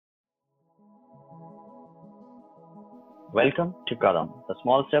Welcome to Kadam, the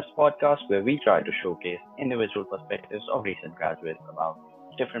Small Steps podcast where we try to showcase individual perspectives of recent graduates about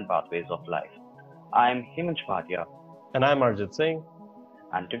different pathways of life. I'm Himansh Bhatia, And I'm Arjit Singh.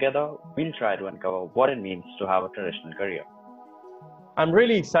 and together we'll try to uncover what it means to have a traditional career. I'm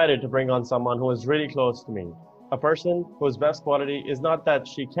really excited to bring on someone who is really close to me. A person whose best quality is not that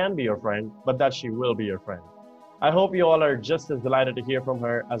she can be your friend, but that she will be your friend. I hope you all are just as delighted to hear from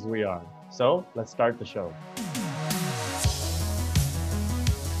her as we are. So let's start the show.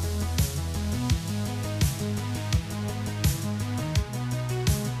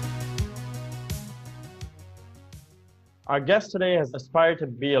 Our guest today has aspired to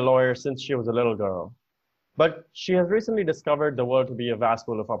be a lawyer since she was a little girl. But she has recently discovered the world to be a vast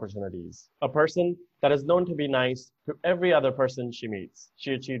pool of opportunities. A person that is known to be nice to every other person she meets.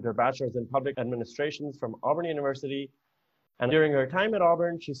 She achieved her bachelor's in public administrations from Auburn University, and during her time at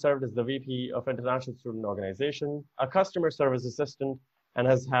Auburn, she served as the VP of International Student Organization, a customer service assistant, and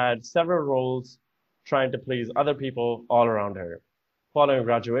has had several roles trying to please other people all around her. Following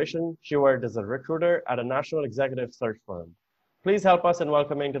graduation, she worked as a recruiter at a national executive search firm. Please help us in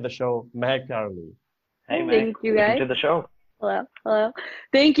welcoming to the show Mehak Karoli. Hey Meg, Thank you, welcome guys. to the show. Hello, hello.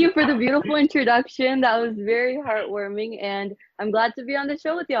 Thank you for the beautiful introduction. That was very heartwarming, and I'm glad to be on the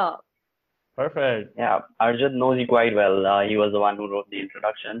show with y'all. Perfect. Yeah, Arjun knows you quite well. He was the one who wrote the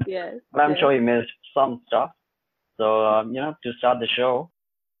introduction, Yes, but I'm yes. sure he missed some stuff. So, to start the show,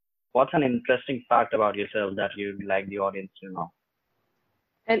 what's an interesting fact about yourself that you'd like the audience to know?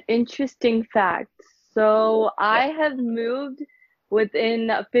 An interesting fact. So Yep. I have moved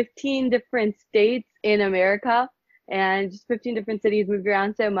within 15 different states in America, and just 15 different cities, moved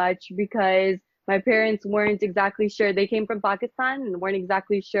around so much because my parents weren't exactly sure. They came from Pakistan and weren't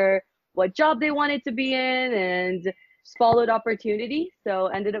exactly sure what job they wanted to be in, and just followed opportunity. So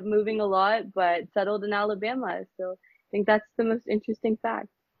ended up moving a lot, but settled in Alabama. So I think that's the most interesting fact.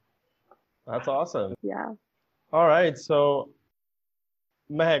 That's awesome. Yeah. All right. So,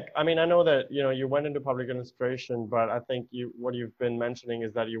 Mehak, I mean, I know that, you went into public administration, but I think what you've been mentioning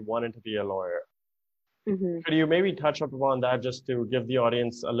is that you wanted to be a lawyer. hmm Could you maybe touch up upon that just to give the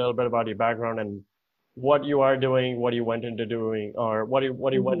audience a little bit about your background and what you are doing, what you went into doing, or what you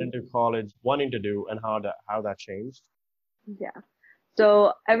went hmm into college wanting to do, and how that changed? Yeah.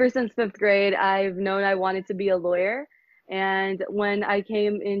 So ever since fifth grade, I've known I wanted to be a lawyer. And when I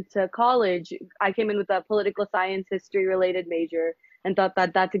came into college, I came in with a political science history related major and thought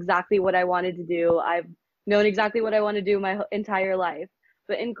that that's exactly what I wanted to do. I've known exactly what I want to do my entire life.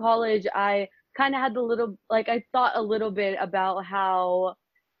 But in college, I kind of had the little, like, I thought a little bit about how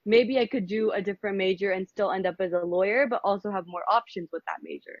maybe I could do a different major and still end up as a lawyer, but also have more options with that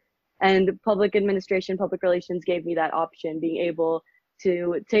major. And public administration, public relations gave me that option, being able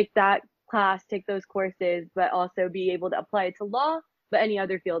to take that class, take those courses, but also be able to apply it to law, but any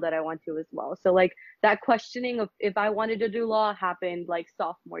other field that I want to as well. So like that questioning of if I wanted to do law happened like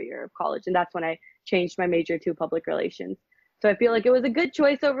sophomore year of college. And that's when I changed my major to public relations. So I feel like it was a good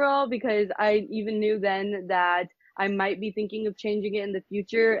choice overall because I even knew then that I might be thinking of changing it in the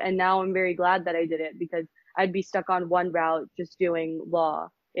future. And now I'm very glad that I did it because I'd be stuck on one route just doing law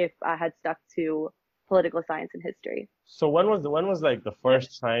if I had stuck to political science and history. So when was like the Yep.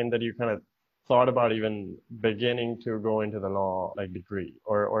 first time that you kind of thought about even beginning to go into the law like degree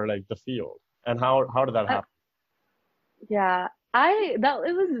or like the field? And how did that I, happen? yeah, I that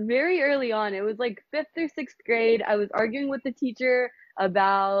it was very early on. It was like fifth or sixth grade. I was arguing with the teacher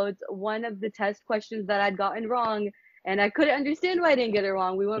about one of the test questions that I'd gotten wrong, and I couldn't understand why I didn't get it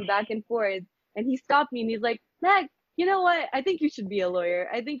wrong. We went back and forth, and he stopped me and he's like, "Meg, you know what? I think you should be a lawyer.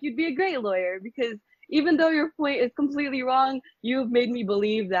 I think you'd be a great lawyer because even though your point is completely wrong, you've made me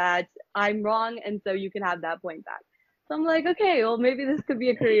believe that I'm wrong, and so you can have that point back." So I'm like, okay, well maybe this could be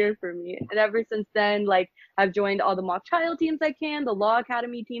a career for me. And ever since then, like I've joined all the mock trial teams I can, the law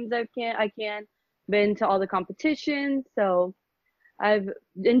academy teams I can, been to all the competitions. So I've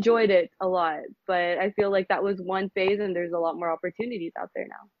enjoyed it a lot, but I feel like that was one phase and there's a lot more opportunities out there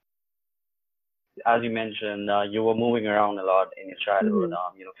now. As you mentioned, you were moving around a lot in your childhood,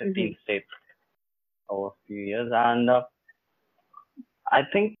 Mhm. 15 Mhm. states over a few years. And I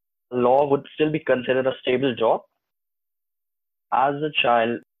think law would still be considered a stable job. As a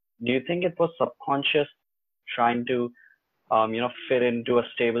child, do you think it was subconscious trying to, fit into a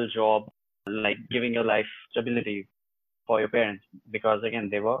stable job, like giving your life stability for your parents? Because again,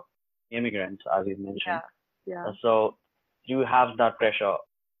 they were immigrants, as you mentioned. Yeah. Yeah. So you have that pressure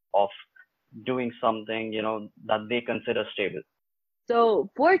of doing something, that they consider stable. So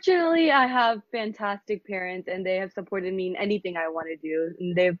fortunately, I have fantastic parents and they have supported me in anything I want to do.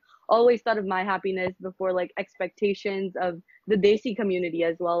 And they've always thought of my happiness before like expectations of the Desi community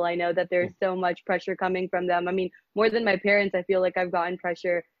as well. I know that there's so much pressure coming from them. I mean, more than my parents, I feel like I've gotten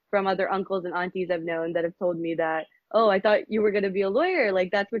pressure from other uncles and aunties I've known that have told me that, oh, I thought you were going to be a lawyer. Like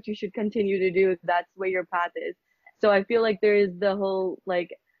that's what you should continue to do. That's where your path is. So I feel like there is the whole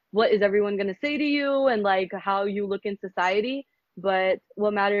like, what is everyone going to say to you and like how you look in society, but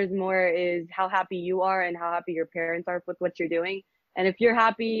what matters more is how happy you are and how happy your parents are with what you're doing. And if you're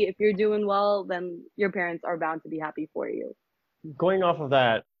happy, if you're doing well, then your parents are bound to be happy for you. Going off of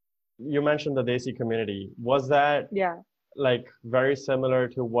that, you mentioned the Desi community. Was that Yeah. like very similar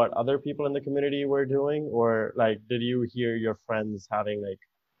to what other people in the community were doing, or like did you hear your friends having like,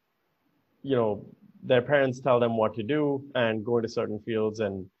 you know, their parents tell them what to do and go into certain fields,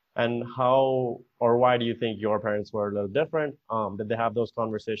 and how or why do you think your parents were a little different? Did they have those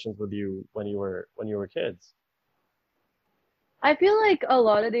conversations with you when you were kids? I feel like a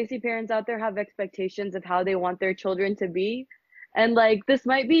lot of Desi parents out there have expectations of how they want their children to be. And like this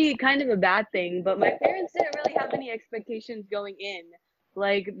might be kind of a bad thing, but my parents didn't really have any expectations going in.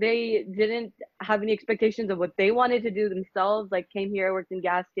 Like they didn't have any expectations of what they wanted to do themselves. Like came here, worked in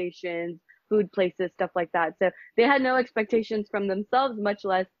gas stations, food places, stuff like that. So they had no expectations from themselves, much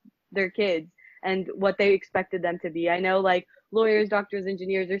less their kids and what they expected them to be. I know like lawyers, doctors,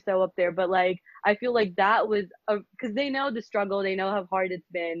 engineers are so up there, but like I feel like that was because they know the struggle, they know how hard it's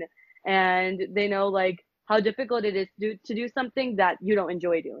been, and they know like how difficult it is to do something that you don't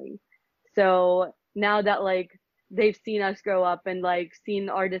enjoy doing. So now that like they've seen us grow up and like seen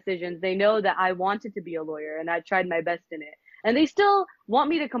our decisions, they know that I wanted to be a lawyer and I tried my best in it. And they still want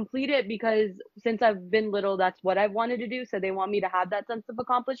me to complete it because since I've been little, that's what I've wanted to do. So they want me to have that sense of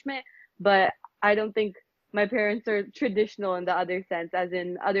accomplishment. But I don't think my parents are traditional in the other sense, as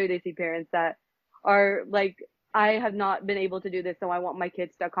in other Desi parents that are like, I have not been able to do this, so I want my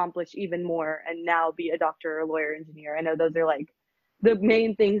kids to accomplish even more and now be a doctor or a lawyer, engineer. I know those are like the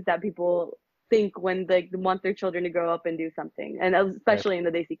main things that people think when they want their children to grow up and do something, and Right. especially in the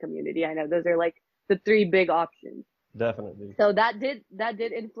Desi community, I know those are like the three big options. Definitely. So that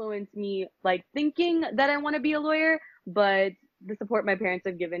did influence me like thinking that I want to be a lawyer, but the support my parents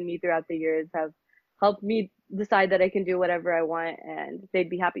have given me throughout the years have helped me decide that I can do whatever I want and they'd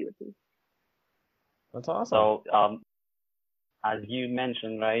be happy with me. That's awesome. So, as you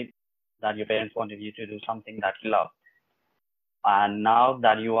mentioned, right, that your parents wanted you to do something that you love. And now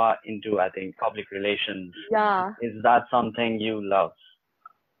that you are into, I think, public relations, Yeah. is that something you love?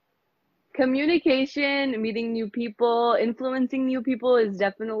 Communication, meeting new people, influencing new people is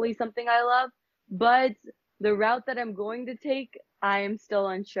definitely something I love, but the route that I'm going to take, I am still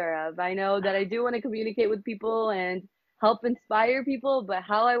unsure of. I know that I do want to communicate with people and help inspire people, but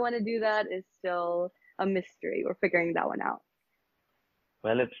how I want to do that is still a mystery. We're figuring that one out.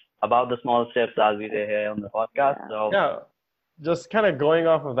 Well, it's about the small steps, as we say here on the podcast. Yeah. So, Yeah, just kind of going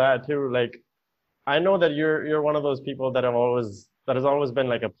off of that too, like I know that you're one of those people that has always been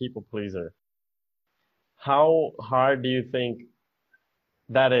like a people pleaser. How hard do you think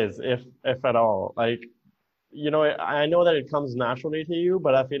that is, if at all? Like, you know, I know that it comes naturally to you,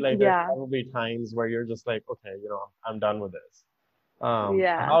 but I feel like there's Yeah. probably times where you're just like, okay, you know, I'm done with this.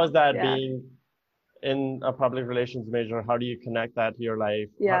 Yeah. How is that Yeah. being in a public relations major? How do you connect that to your life?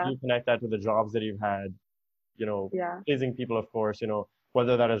 How do Yeah. you connect that to the jobs that you've had? You know, Yeah. pleasing people, of course, you know,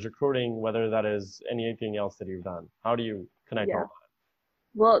 whether that is recruiting, whether that is anything else that you've done. How do you connect Yeah. all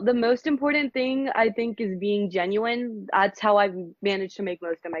Well, the most important thing I think is being genuine. That's how I've managed to make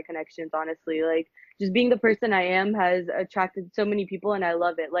most of my connections, honestly. Like just being the person I am has attracted so many people and I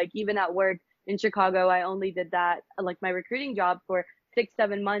love it. Like even at work in Chicago, I only did that like my recruiting job for 6,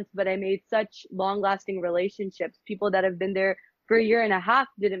 7 months, but I made such long lasting relationships. People that have been there for a year and a half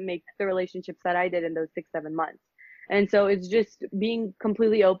didn't make the relationships that I did in those 6, 7 months. And so it's just being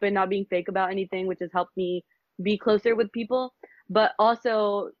completely open, not being fake about anything, which has helped me be closer with people, but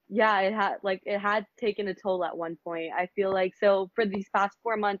also yeah, it had taken a toll at one point. I feel like so for these past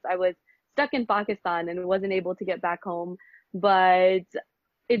 4 months I was stuck in Pakistan and wasn't able to get back home, but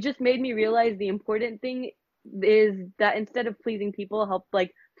it just made me realize the important thing is that instead of pleasing people, help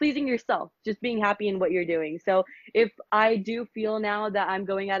like pleasing yourself, just being happy in what you're doing. So if I do feel now that I'm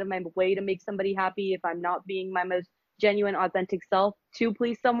going out of my way to make somebody happy, if I'm not being my most genuine authentic self to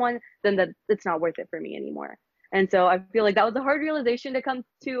please someone, then that it's not worth it for me anymore. And so I feel like that was a hard realization to come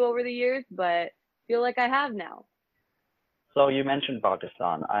to over the years, but feel like I have now. so you mentioned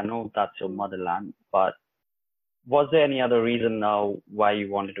Pakistan. I know that's your motherland, but was there any other reason now why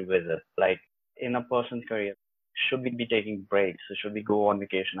you wanted to visit? Like in a person's career? should we be taking breaks? Should we go on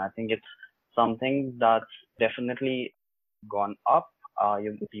vacation? I think it's something that's definitely gone up.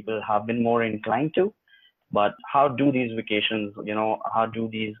 People have been more inclined to, but how do these vacations, how do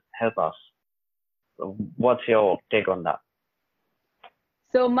these help us? So what's your take on that?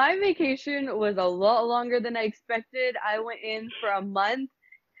 So my vacation was a lot longer than I expected. I went in for a month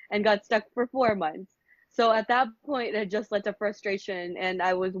and got stuck for 4 months. So at that point, it just led to frustration and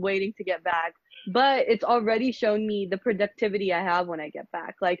I was waiting to get back. But it's already shown me the productivity I have when I get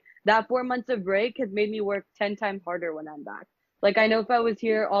back. Like that 4 months of break has made me work 10 times harder when I'm back. Like I know if I was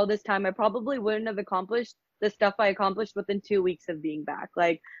here all this time, I probably wouldn't have accomplished the stuff I accomplished within 2 weeks of being back.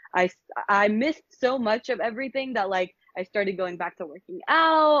 Like I, I missed so much of everything that like I started going back to working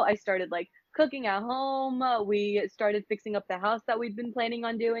out. I started like cooking at home. We started fixing up the house that we'd been planning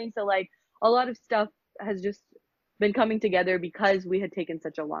on doing. So like a lot of stuff has just been coming together because we had taken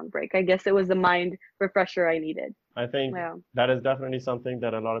such a long break. I guess it was the mind refresher I needed. I think Yeah. that is definitely something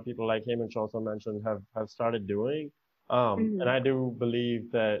that a lot of people like him and also mentioned have started doing. And I do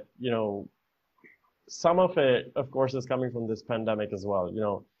believe that, some of it, of course, is coming from this pandemic as well.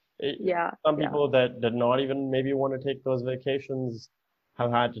 Yeah. Some Yeah. people that did not even maybe want to take those vacations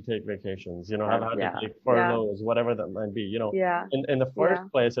have had to take vacations, have had to Yeah. take Yeah. furloughs, whatever that might be. Yeah. In the first Yeah.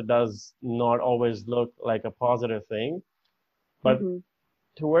 place, it does not always look like a positive thing, but hmm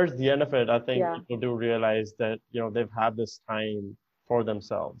towards the end of it, I think Yeah. people do realize that, they've had this time for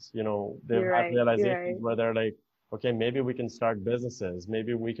themselves. They've You're had right. You're realizations right. where they're like, okay, maybe we can start businesses.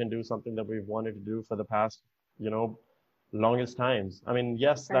 Maybe we can do something that we've wanted to do for the past, you know, longest times. I mean,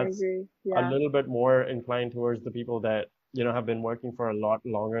 yes, I that's agree. a Yeah. little bit more inclined towards the people that, have been working for a lot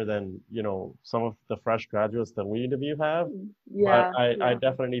longer than, some of the fresh graduates that we interview have. But Yeah. I Yeah.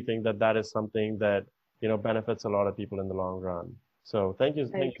 definitely think that that is something that, benefits a lot of people in the long run. So I thank you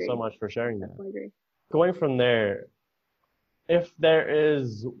so agree. much for sharing that. Definitely agree. Going from there, if there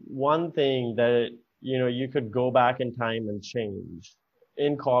is one thing that, you could go back in time and change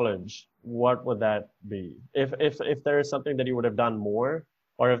in college, what would that be? If there is something that you would have done more,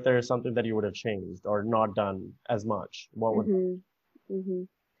 or if there is something that you would have changed or not done as much, what would that Mhm. Mhm.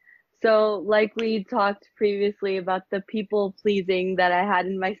 So, like we talked previously about the people pleasing that I had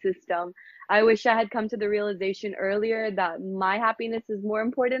in my system, I wish I had come to the realization earlier that my happiness is more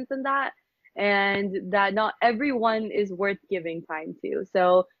important than that, and that not everyone is worth giving time to.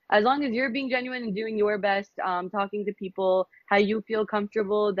 So, as long as you're being genuine and doing your best, talking to people how you feel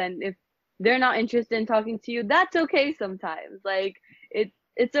comfortable, then if they're not interested in talking to you, that's okay sometimes. Like,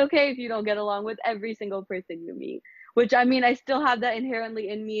 it's okay if you don't get along with every single person you meet, which I mean, I still have that inherently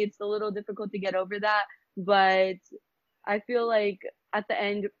in me. It's a little difficult to get over that, but I feel like at the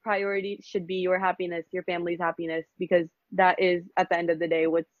end, priority should be your happiness, your family's happiness, because that is at the end of the day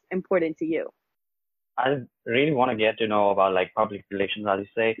what's important to you. I really want to get to know about like public relations, as you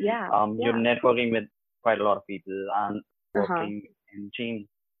say. Yeah, You're yeah. networking with quite a lot of people and Uh-huh. working in teams.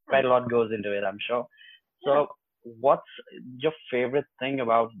 Yeah, Quite a lot goes into it, I'm sure. yeah. So, what's your favorite thing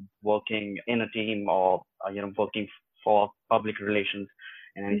about working in a team or working for public relations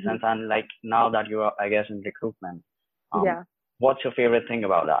in any hmm sense? And like now that you are, I guess, in recruitment, um, Yeah. what's your favorite thing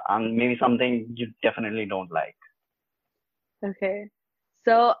about that? And maybe something you definitely don't like. Okay.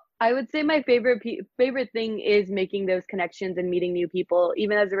 So I would say my favorite thing is making those connections and meeting new people.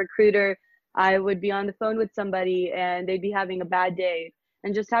 Even as a recruiter, I would be on the phone with somebody and they'd be having a bad day,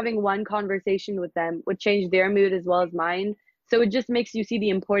 and just having one conversation with them would change their mood as well as mine. So it just makes you see the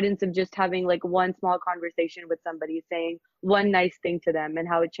importance of just having like one small conversation with somebody, saying one nice thing to them, and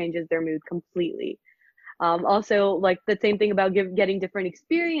how it changes their mood completely. Also, like the same thing about getting different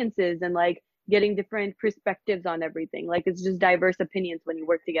experiences and like getting different perspectives on everything. Like it's just diverse opinions when you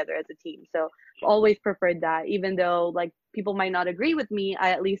work together as a team. So I've always preferred that. Even though like people might not agree with me,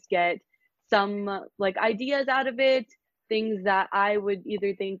 I at least get some like ideas out of it. Things that I would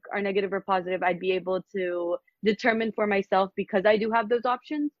either think are negative or positive, I'd be able to determine for myself because I do have those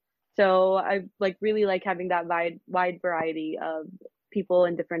options. So I like really like having that wide variety of people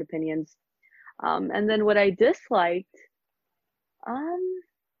and different opinions. And then what I disliked, um,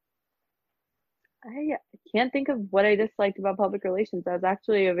 I can't think of what I disliked about public relations. That was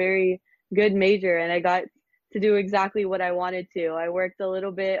actually a very good major, and I got to do exactly what I wanted to. I worked a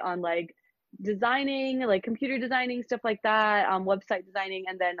little bit on like designing, like computer designing, stuff like that, website designing,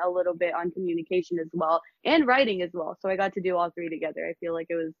 and then a little bit on communication as well, and writing as well. So I got to do all three together. I feel like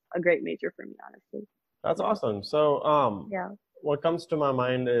it was a great major for me, honestly. That's Yeah. awesome. So, Yeah. what comes to my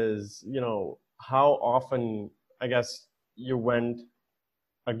mind is, how often, I guess, you went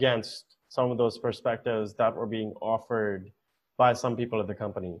against some of those perspectives that were being offered by some people at the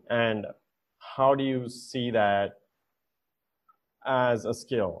company, and how do you see that as a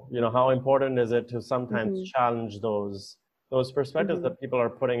skill? You know, how important is it to sometimes Mm-hmm. challenge those perspectives Mm-hmm. that people are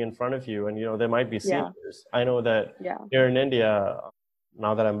putting in front of you? And, you know, they might be Yeah. seniors. I know that Yeah. here in India,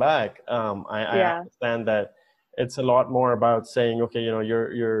 now that I'm back, I Yeah. understand that it's a lot more about saying, okay, you know,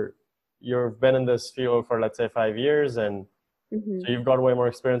 you've been in this field for, let's say, 5 years, and Mm-hmm. so you've got way more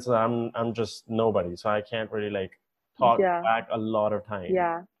experience than I'm just nobody, so I can't really like talk Yeah. back a lot of time.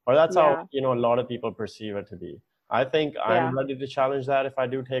 Yeah. Or that's how, Yeah. you know, a lot of people perceive it to be. I think Yeah. I'm ready to challenge that if I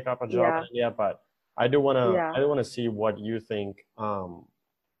do take up a job Yeah. in India, but I Yeah. do wanna see what you think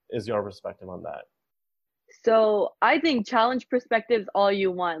is your perspective on that. So I think challenge perspectives all you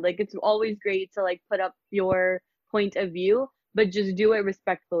want. Like it's always great to like put up your point of view, but just do it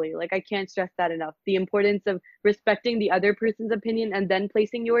respectfully. Like I can't stress that enough. The importance of respecting the other person's opinion and then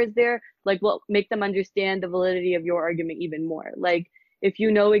placing yours there, like will make them understand the validity of your argument even more. Like if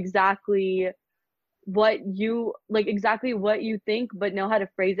you know exactly what you think, but know how to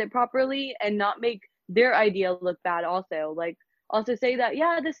phrase it properly and not make their idea look bad also. Like also say that,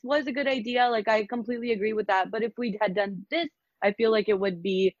 yeah, this was a good idea. Like I completely agree with that. But if we had done this, I feel like it would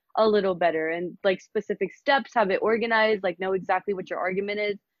be a little better and like specific steps, have it organized, like know exactly what your argument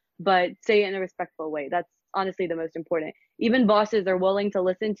is, but say it in a respectful way. That's honestly the most important. Even bosses are willing to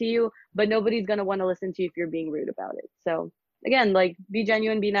listen to you, but nobody's going to want to listen to you if you're being rude about it. So again, like be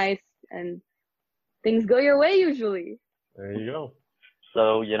genuine, be nice, and things go your way usually. There you go.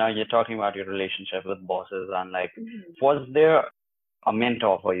 So, you're talking about your relationship with bosses and like, Mhm. was there a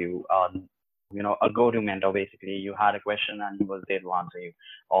mentor for you? A go-to mentor basically. You had a question and he was there to answer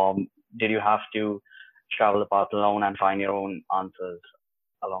you. Did you have to travel the path alone and find your own answers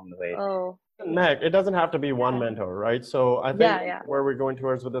along the way? Oh, Mac, it doesn't have to be one yeah. mentor, right? So I think Yeah, yeah. where we're going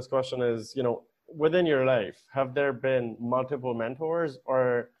towards with this question is, you know, within your life, have there been multiple mentors,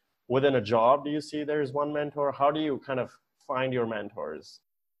 or within a job, do you see there's one mentor? How do you kind of find your mentors,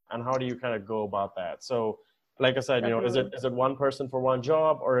 and how do you kind of go about that? So, like I said, you know, Definitely. is it one person for one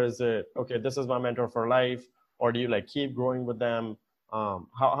job, or is it, okay, this is my mentor for life, or do you like keep growing with them?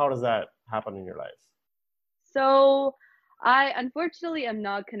 How does that happen in your life? So I unfortunately am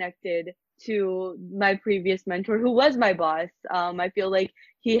not connected to my previous mentor who was my boss. I feel like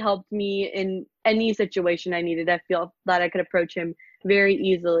he helped me in any situation I needed. I feel that I could approach him very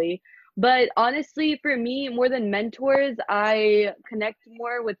easily. But honestly, for me, more than mentors, I connect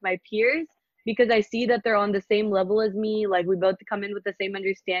more with my peers because I see that they're on the same level as me. Like we both come in with the same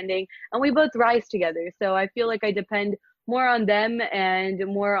understanding and we both rise together. So I feel like I depend more on them and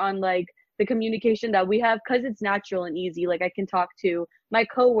more on like the communication that we have because it's natural and easy. Like I can talk to my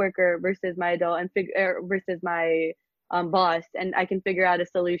coworker versus my adult and versus my boss, and I can figure out a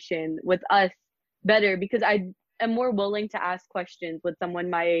solution with us better because I am more willing to ask questions with someone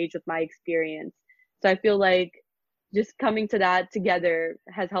my age with my experience. So I feel like just coming to that together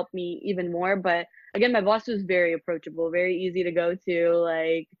has helped me even more. But again, my boss was very approachable, very easy to go to.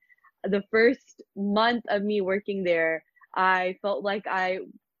 Like the first month of me working there, I felt like I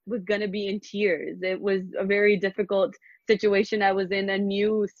was going to be in tears. It was a very difficult situation. I was in a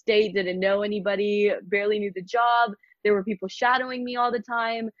new state, didn't know anybody, barely knew the job. There were people shadowing me all the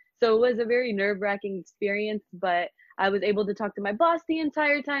time. So it was a very nerve-wracking experience, but I was able to talk to my boss the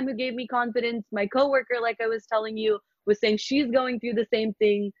entire time, who gave me confidence. My coworker, like I was telling you, was saying she's going through the same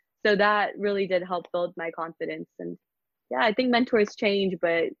thing. So that really did help build my confidence. And yeah, I think mentors change,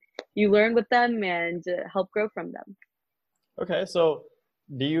 but you learn with them and help grow from them. Okay, so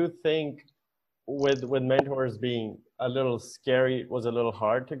do you think with mentors being a little scary, it was a little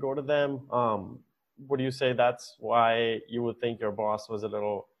hard to go to them? Would you say that's why you would think your boss was a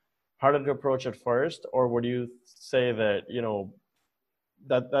little harder to approach at first, or would you say that, you know,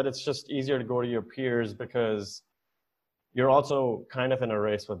 that it's just easier to go to your peers because you're also kind of in a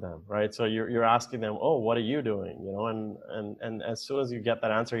race with them, right? So you're asking them, oh, what are you doing? You know, and as soon as you get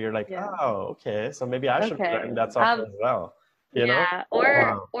that answer, you're like, Yeah. oh, okay, so maybe I should be Okay. learning that software as well, you know? Yeah. Or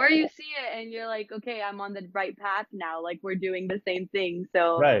Wow. or you see it and you're like, okay, I'm on the right path now. Like we're doing the same thing.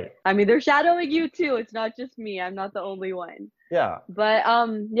 So Right. I mean, they're shadowing you too. It's not just me. I'm not the only one. Yeah. But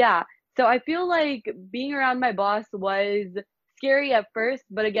yeah. So I feel like being around my boss was scary at first,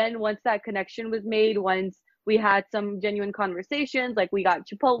 but again, once that connection was made, once we had some genuine conversations, like we got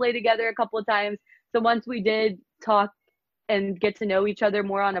Chipotle together a couple of times. So once we did talk and get to know each other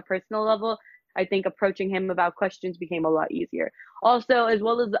more on a personal level, I think approaching him about questions became a lot easier. Also, as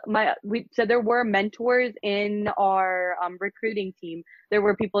well as we so there were mentors in our recruiting team. There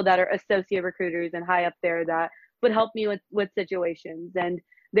were people that are associate recruiters and high up there that would help me with situations, and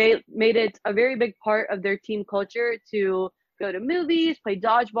they made it a very big part of their team culture to go to movies, play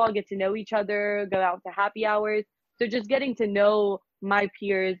dodgeball, get to know each other, go out to happy hours. So just getting to know my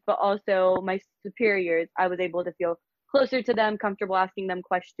peers, but also my superiors, I was able to feel closer to them, comfortable asking them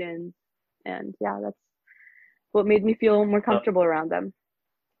questions. And yeah, that's what made me feel more So comfortable around them.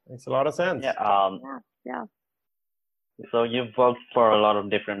 Makes a lot of yeah, sense. Yeah, yeah. so you've worked for a lot of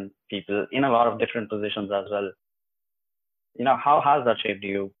different people in a lot of different positions as well. How has that shaped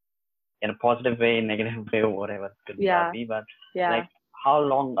you in a positive way, negative way, or whatever could that Yeah, be? But yeah. like, how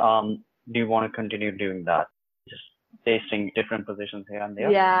long do you want to continue doing that? Just tasting different positions here and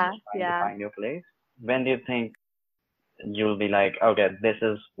there, Yeah, just trying to yeah. find your place. When do you think you'll be like, okay, this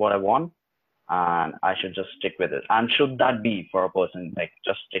is what I want, and I should just stick with it? And should that be for a person like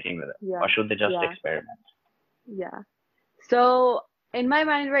just sticking with it, Yeah, or should they just yeah, experiment? yeah. So in my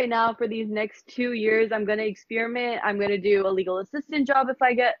mind right now, for these next 2 years, I'm gonna experiment. I'm gonna do a legal assistant job if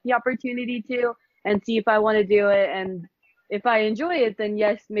I get the opportunity to, and see if I want to do it. And if I enjoy it, then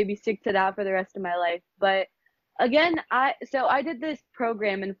yes, maybe stick to that for the rest of my life. But again, I did this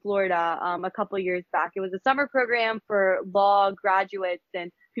program in Florida a couple years back. It was a summer program for law graduates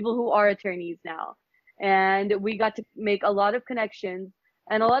and people who are attorneys now. And we got to make a lot of connections.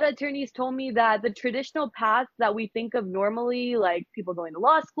 And a lot of attorneys told me that the traditional paths that we think of normally, like people going to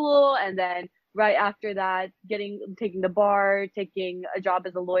law school and then right after that taking the bar, taking a job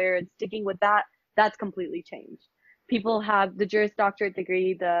as a lawyer and sticking with that, that's completely changed. People have the Juris Doctorate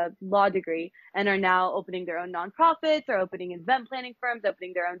degree, the law degree, and are now opening their own nonprofits or opening event planning firms,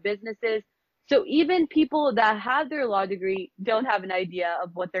 opening their own businesses. So even people that have their law degree don't have an idea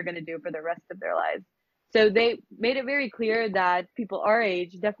of what they're going to do for the rest of their lives. So they made it very clear that people our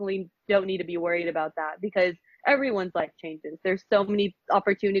age definitely don't need to be worried about that because everyone's life changes. There's so many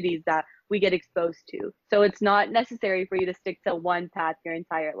opportunities that we get exposed to. So it's not necessary for you to stick to one path your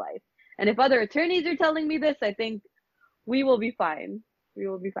entire life. And if other attorneys are telling me this, I think we will be fine. We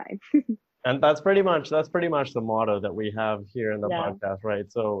will be fine. And that's pretty much the motto that we have here in the Yeah, podcast,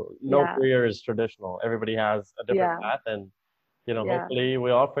 right? So no yeah, career is traditional. Everybody has a different yeah, path, and yeah. hopefully we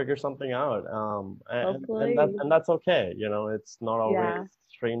all figure something out. And Hopefully. that's okay. It's not always Yeah.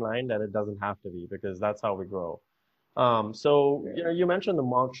 streamlined, and it doesn't have to be because that's how we grow. So you mentioned the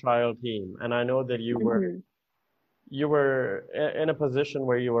mock trial team, and I know that Mhm. you were in a position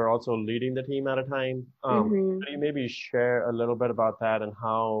where you were also leading the team at a time. Mhm. Could you maybe share a little bit about that and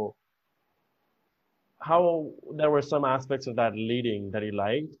how there were some aspects of that leading that you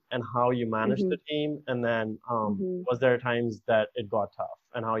liked and how you managed the Mhm. team, and then Mhm. was there times that it got tough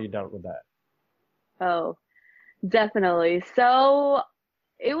and how you dealt with that? Oh, definitely. So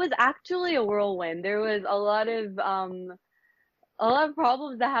it was actually a whirlwind. There was a lot of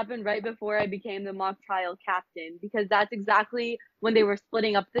problems that happened right before I became the mock trial captain because that's exactly when they were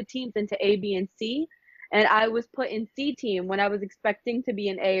splitting up the teams into A, B, and C. And I was put in C team when I was expecting to be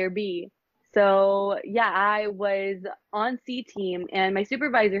in A or B. So, yeah, I was on C team, and my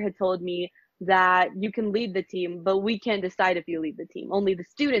supervisor had told me that you can lead the team, but we can't decide if you lead the team. Only the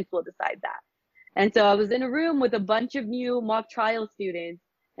students will decide that. And so I was in a room with a bunch of new mock trial students,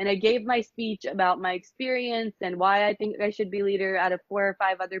 and I gave my speech about my experience and why I think I should be leader out of 4 or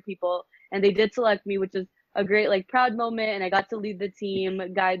 5 other people. And they did select me, which is a great, like, proud moment. And I got to lead the team,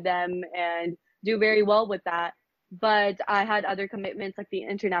 guide them, and do very well with that. But I had other commitments like the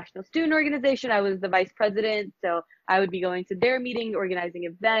International Student Organization. I was the vice president, so I would be going to their meeting, organizing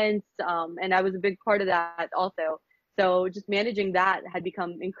events, and I was a big part of that also. So just managing that had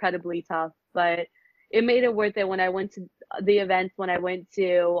become incredibly tough, but it made it worth it when I went to the events, when I went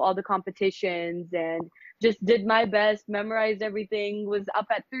to all the competitions and just did my best, memorized everything, was up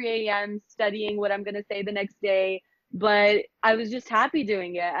at 3 a.m. studying what I'm going to say the next day. But I was just happy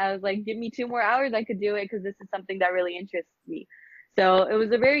doing it. I was like, give me 2 more hours, I could do it because this is something that really interests me. So it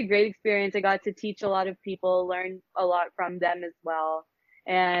was a very great experience. I got to teach a lot of people, learn a lot from them as well.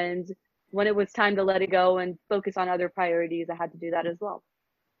 And when it was time to let it go and focus on other priorities, I had to do that as well.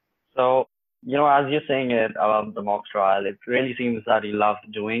 So, as you're saying it about the mock trial, it really seems that you love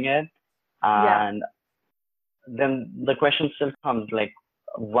doing it. Yeah. And then the question still comes like,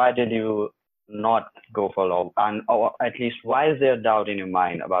 why did you not go for law? And or at least, why is there doubt in your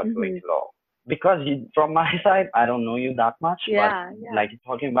mind about going Hmm. to law? Because from my side, I don't know you that much, but Yeah. Yeah. like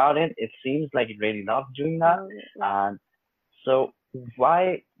talking about it, it seems like you really love doing that. Oh, yeah. And so,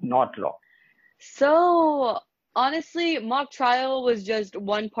 why not law? So honestly, mock trial was just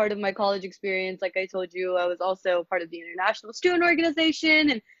one part of my college experience. Like I told you, I was also part of the International Student Organization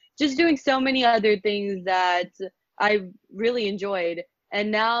and just doing so many other things that I really enjoyed.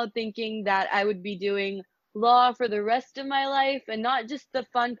 And now thinking that I would be doing law for the rest of my life and not just the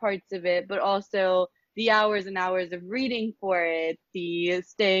fun parts of it, but also the hours and hours of reading for it, the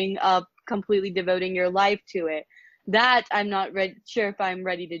staying up, completely devoting your life to it, that I'm not sure if I'm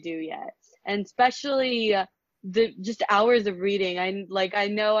ready to do yet. And especially the just hours of reading. I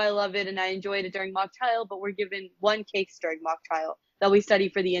know I love it and I enjoyed it during mock trial, but we're given one case during mock trial that we study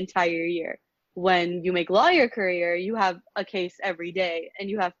for the entire year. When you make law your career, you have a case every day and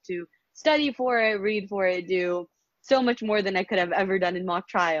you have to study for it, read for it, do so much more than I could have ever done in mock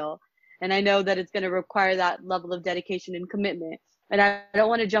trial. And I know that it's going to require that level of dedication and commitment. And I don't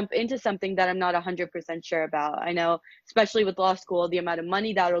want to jump into something that I'm not 100% sure about. I know, especially with law school, the amount of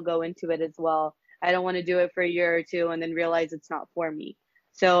money that'll go into it as well. I don't want to do it for a year or two and then realize it's not for me.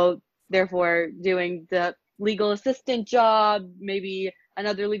 So therefore, doing the legal assistant job, maybe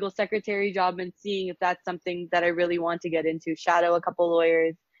another legal secretary job, and seeing if that's something that I really want to get into, shadow a couple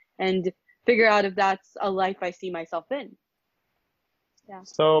lawyers and figure out if that's a life I see myself in. Yeah.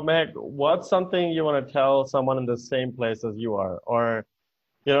 So, Meg, what's something you want to tell someone in the same place as you are? Or,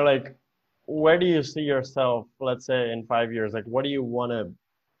 you know, like, where do you see yourself, let's say, in 5 years? Like, what do you want to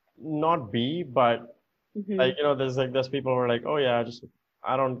not be, but like, you know, there's people who are like, oh yeah,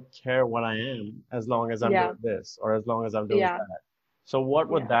 I don't care what I am as long as I'm doing this or as long as I'm doing that. So what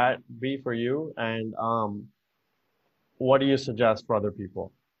would that be for you? And what do you suggest for other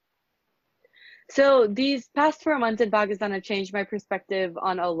people? So these past 4 months in Pakistan have changed my perspective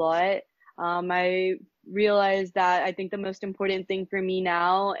on a lot. I realized that I think the most important thing for me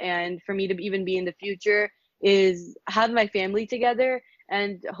now and for me to even be in the future is have my family together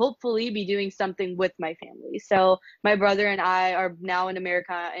and hopefully be doing something with my family. So my brother and I are now in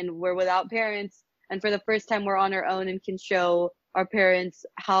America and we're without parents. And for the first time, we're on our own and can show our parents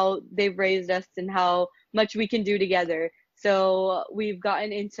how they've raised us and how much we can do together. So we've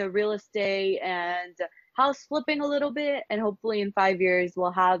gotten into real estate and house flipping a little bit. And hopefully in 5 years,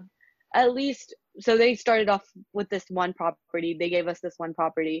 we'll have at least, so they started off with this one property. They gave us this one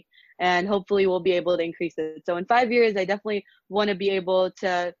property and hopefully we'll be able to increase it. So in 5 years, I definitely want to be able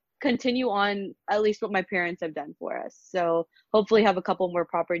to continue on at least what my parents have done for us. So hopefully have a couple more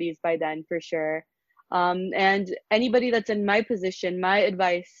properties by then for sure. And anybody that's in my position, my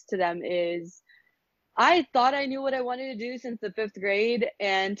advice to them is I thought I knew what I wanted to do since the 5th grade,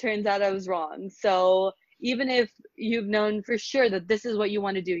 and turns out I was wrong. So even if you've known for sure that this is what you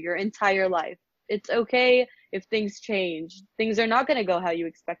want to do your entire life, it's okay if things change. Things are not going to go how you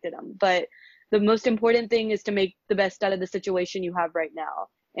expected them. But the most important thing is to make the best out of the situation you have right now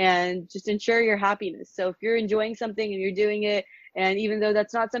and just ensure your happiness. So if you're enjoying something and you're doing it, and even though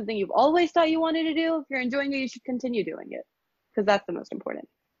that's not something you've always thought you wanted to do, if you're enjoying it, you should continue doing it because that's the most important.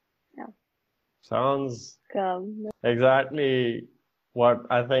 Yeah. Sounds exactly what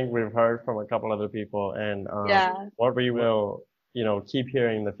I think we've heard from a couple other people, and what we will, you know, keep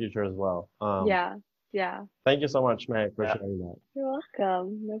hearing in the future as well. Yeah. Thank you so much, Meg, for sharing that. You're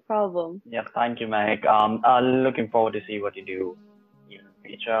welcome. No problem. Yeah, thank you, Meg. Looking forward to see what you do in the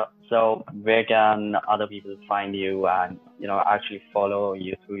future. So where can other people find you and, you know, actually follow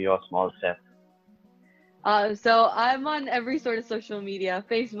you through your small steps? So I'm on every sort of social media,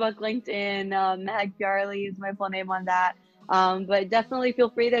 Facebook, LinkedIn, Meg Pyarley is my full name on that. But definitely feel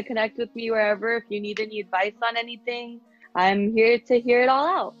free to connect with me wherever. If you need any advice on anything, I'm here to hear it all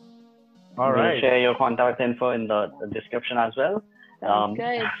out. All right. We'll share your contact info in the description as well. Sounds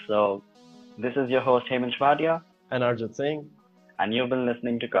good. So this is your host, Hemant Shvadia. And Arjit Singh. And you've been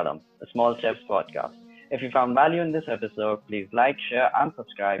listening to Kadam, a Small Steps podcast. If you found value in this episode, please like, share, and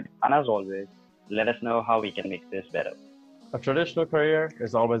subscribe. And as always, let us know how we can make this better. A traditional career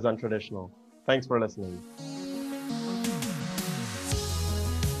is always untraditional. Thanks for listening.